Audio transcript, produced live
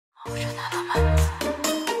Hello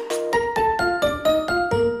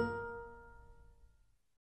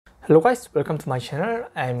guys, welcome to my channel.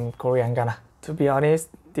 I'm Korean Gaana. To be honest,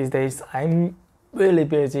 these days I'm really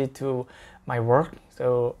busy to my work,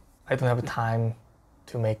 so I don't have time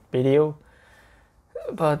to make video.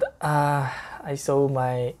 But I saw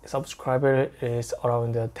my subscriber is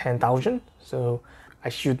around 10,000, so I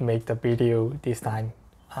should make the video this time.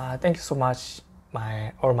 Thank you so much,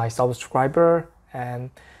 all my subscriber,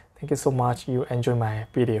 and thank you so much you enjoy my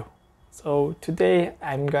video. So today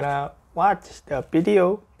I'm gonna watch the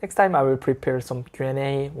video. Next time I will prepare some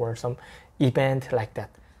Q&A or some event like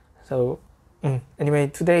that. So anyway,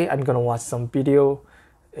 today I'm gonna watch some video.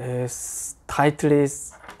 Its title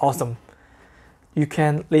is awesome. You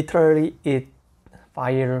can literally eat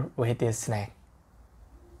fire with this snack.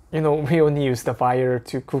 You know, we only use the fire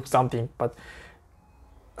to cook something, but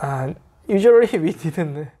usually we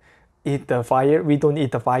didn't eat the fire. We don't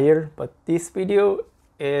eat the fire, but this video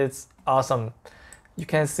is awesome. We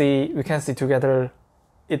can see together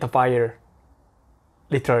eat the fire,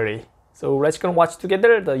 literally. So let's go watch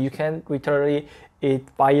together that you can literally eat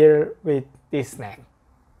fire with this snack.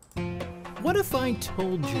 What if I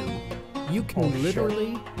told you you can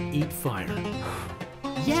literally eat fire?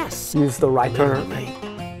 Yes! Use the right term. Literally.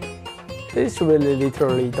 It's really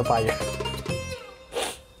literally the fire.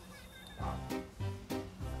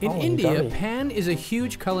 In India, pan is a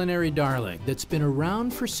huge culinary darling that's been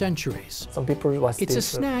around for centuries. Some people watch It's a this,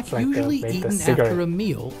 snack like usually eaten after a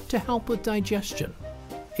meal to help with digestion.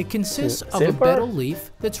 It consists of a betel leaf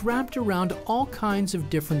that's wrapped around all kinds of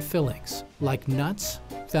different fillings, like nuts,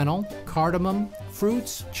 fennel, cardamom,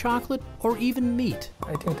 fruits, chocolate, or even meat.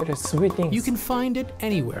 I think that is sweet things. You can find it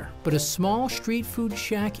anywhere, but a small street food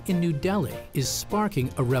shack in New Delhi is sparking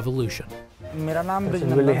a revolution. मेरा नाम really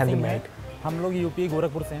Singh है। हम लोग UP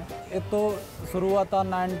Gorakhpur से हैं। ये तो शुरू हुआ था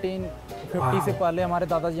 1950 से पहले हमारे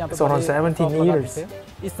दादाजी यहाँ पे 17 years थे।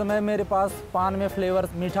 इस समय मेरे पास पान में फ्लेवर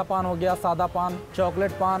मीठा पान हो गया, सादा पान,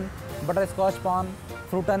 चॉकलेट पान, बटर स्कॉच पान,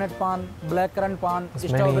 फ्रूटानेट पान, ब्लैक करंट पान,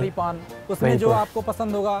 स्ट्रॉबेरी पान, उसमें जो आपको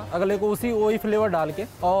पसंद होगा अगले को वही फ्लेवर डाल के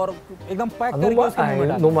और एकदम पैक करके उसके मुंह में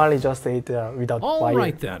डाल। Normally just eat without fire. All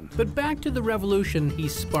right then, but back to the revolution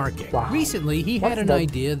he's sparking. Recently, he had an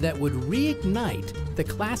idea that would reignite the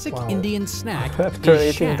classic Indian snack After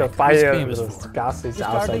his eating the shack fire, was famous the for. gas is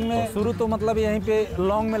starting में outside. शुरू तो मतलब यहीं पे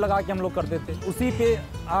लौंग में लगा के हम लोग करते थे, उसी पे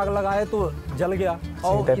आग लगाए तो जल गया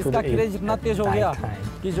और इसका क्रेज इतना तेज हो गया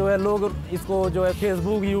कि जो है लोग इसको जो है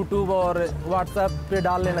फेसबुक, यूट्यूब और व्हाट्सएप पे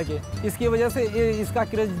डालने लगे। इसकी वजह से इसका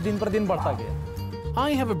क्रेज दिन पर दिन बढ़ता गया।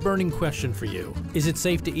 I have a burning question for you. Is it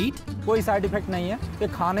safe to eat? कोई साइड इफेक्ट नहीं है, ये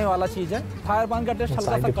खाने वाला चीज है। फायर पान का टेस्ट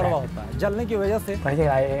हल्का सा कड़वा होता है, जलने की वजह से I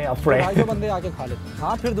think I am afraid. 250 बंदे आके खा लेते हैं।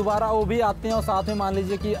 हाँ, फिर दोबारा वो भी आते हैं और साथ में मान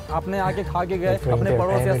लीजिए कि आपने आके खा के गए, अपने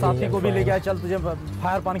पड़ोस या साथी को भी ले गए, चल तुझे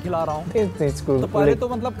फायर पान खिला रहा हूँ। तो पहले तो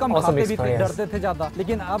मतलब कम खाते भी थे, डरते थे ज्यादा,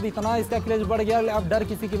 लेकिन अब इतना इसका क्रेज बढ़ गया, अब डर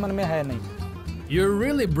किसी के मन में है नहीं। You're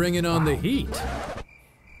really bringing on the heat.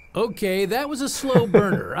 Okay, that was a slow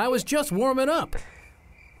burner. I was just warming up.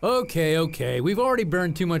 Okay, we've already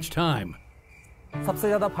burned too much time. सबसे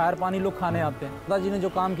ज्यादा फायर पानी लोग खाने आते हैं। दादाजी ने जो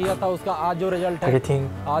काम किया था उसका आज जो रिजल्ट है,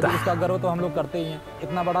 आज उसका गर्व तो हम लोग करते ही हैं।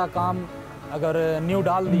 इतना बड़ा काम अगर न्यू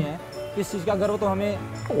डाल दिए हैं, इस चीज का गर्व तो हमें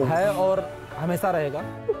है और हमेशा रहेगा।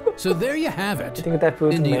 So there you have it.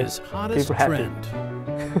 India's hottest trend.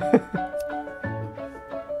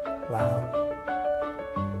 Wow.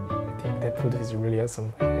 I think that food is really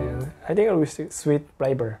awesome. And I think it was sweet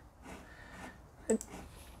flavor.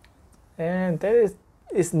 And that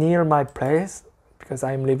is near my place because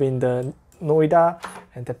I'm living in the Noida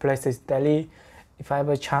and the place is Delhi. If I have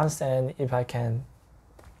a chance and if I can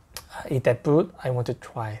eat that food, I want to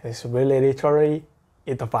try. It's really literally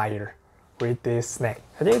eat the fire with this snack.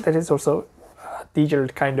 I think that is also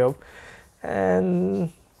dessert kind of,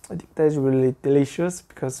 and I think that is really delicious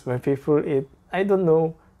because when people eat, I don't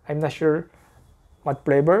know, I'm not sure what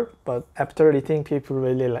flavor, but after eating, people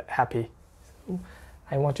really happy. So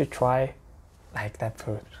I want to try like that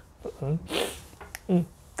food.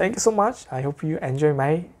 Thank you so much. I hope you enjoy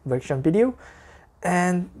my reaction video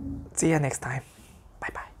and see you next time.